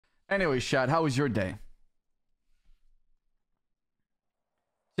Anyway, Shad, how was your day?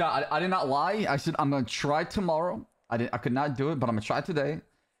 Yeah, I did not lie. I said I'm gonna try tomorrow. I could not do it, but I'm gonna try today.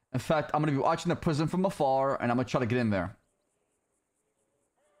 In fact, I'm gonna be watching the prison from afar, and I'm gonna try to get in there.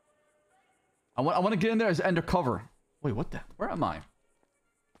 I want to get in there as undercover. Wait, what the? Where am I?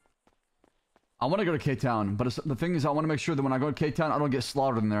 I want to go to K-Town, but the thing is, I want to make sure that when I go to K-Town, I don't get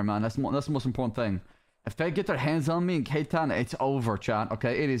slaughtered in there, man. That's the most important thing. If they get their hands on me in K-Town, it's over, chat.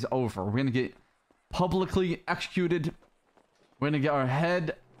 Okay, it is over. We're gonna get publicly executed. We're gonna get our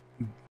head